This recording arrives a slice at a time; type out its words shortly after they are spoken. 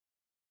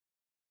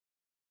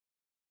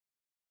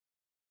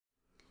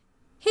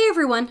Hey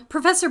everyone,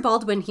 Professor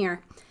Baldwin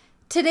here.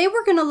 Today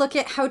we're going to look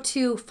at how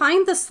to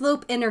find the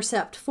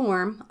slope-intercept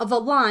form of a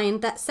line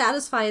that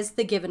satisfies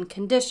the given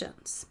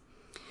conditions.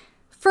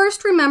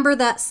 First, remember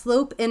that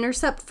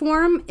slope-intercept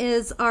form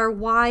is our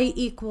y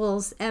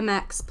equals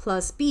mx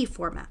plus b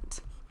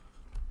format.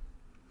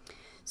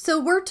 So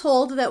we're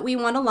told that we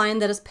want a line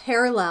that is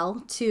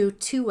parallel to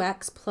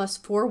 2x plus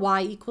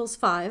 4y equals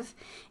 5,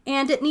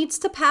 and it needs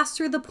to pass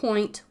through the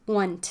point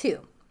 1, 2.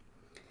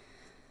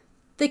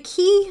 The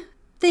key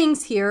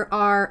things here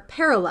are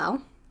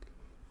parallel.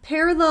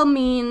 Parallel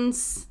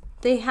means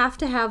they have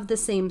to have the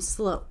same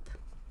slope.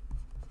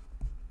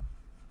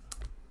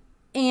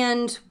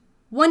 And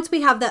once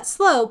we have that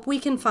slope, we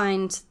can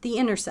find the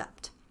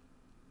intercept.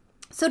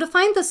 So to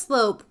find the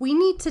slope, we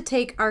need to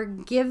take our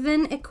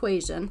given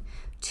equation,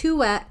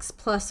 2x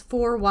plus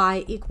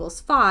 4y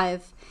equals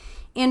 5,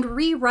 and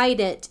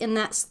rewrite it in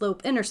that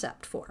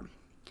slope-intercept form.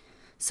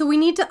 So we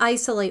need to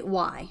isolate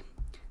y.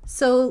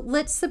 So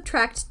let's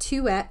subtract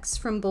 2x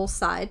from both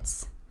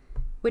sides,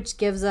 which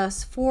gives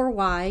us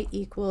 4y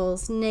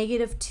equals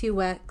negative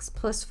 2x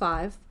plus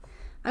 5.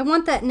 I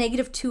want that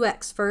negative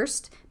 2x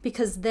first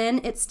because then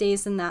it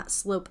stays in that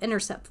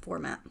slope-intercept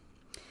format.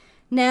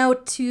 Now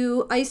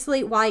to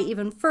isolate y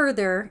even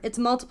further, it's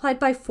multiplied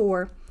by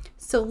 4,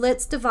 so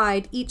let's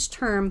divide each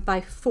term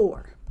by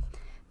 4.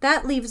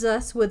 That leaves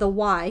us with a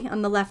y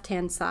on the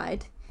left-hand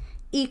side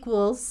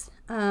equals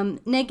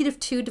negative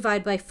 2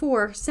 divided by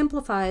 4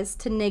 simplifies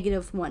to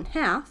negative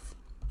 1/2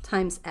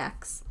 times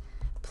x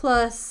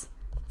plus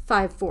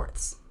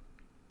 5/4.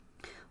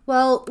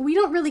 Well, we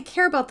don't really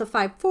care about the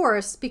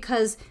 5/4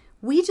 because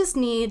we just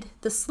need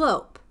the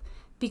slope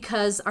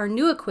because our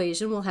new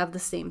equation will have the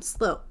same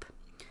slope.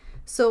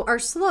 So our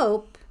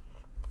slope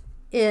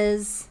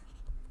is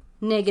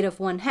negative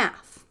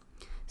 1/2.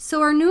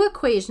 So our new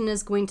equation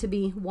is going to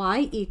be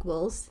y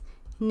equals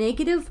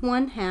negative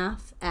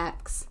 1/2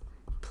 x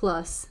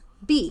plus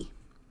b.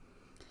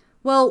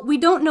 Well, we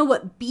don't know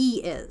what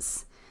b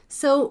is,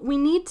 so we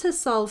need to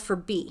solve for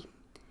b.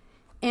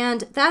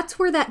 And that's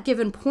where that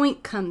given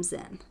point comes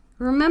in.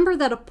 Remember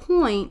that a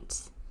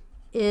point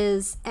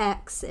is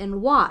x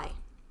and y.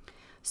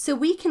 So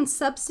we can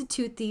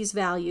substitute these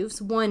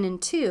values, 1 and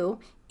 2,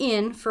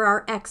 in for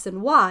our x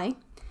and y,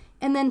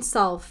 and then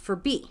solve for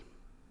b.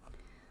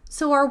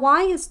 So our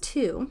y is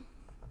 2,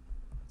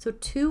 so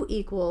 2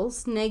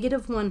 equals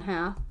negative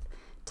 1/2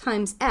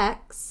 times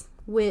x,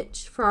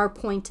 which for our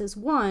point is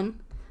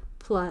 1,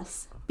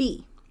 plus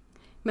b.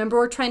 Remember,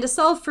 we're trying to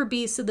solve for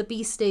b, so the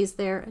b stays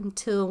there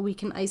until we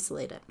can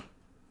isolate it.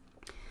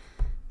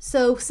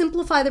 So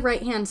simplify the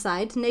right-hand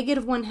side.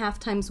 Negative 1/2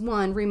 times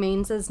 1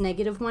 remains as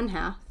negative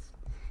 1/2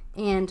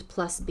 and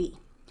plus b.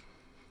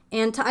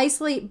 And to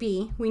isolate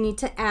b, we need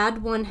to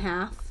add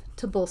 1/2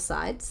 to both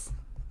sides.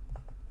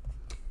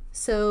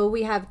 So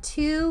we have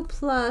 2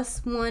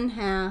 plus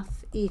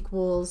 1/2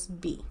 equals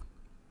b.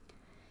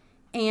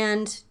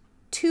 And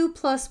 2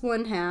 plus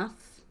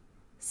 1/2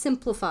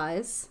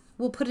 simplifies.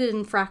 We'll put it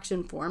in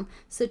fraction form.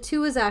 So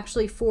 2 is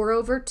actually 4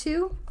 over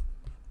 2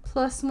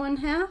 plus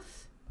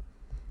 1/2,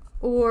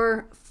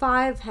 or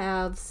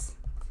 5/2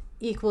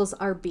 equals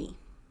our b.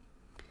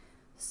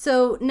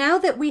 So now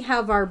that we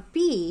have our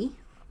b,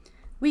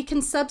 we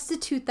can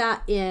substitute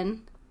that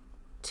in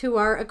to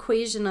our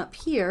equation up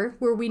here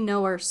where we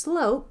know our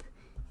slope,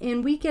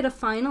 and we get a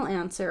final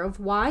answer of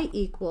y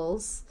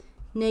equals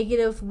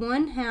negative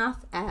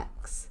 1/2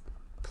 x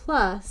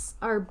plus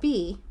our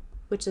b,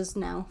 which is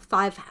now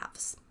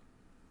 5/2.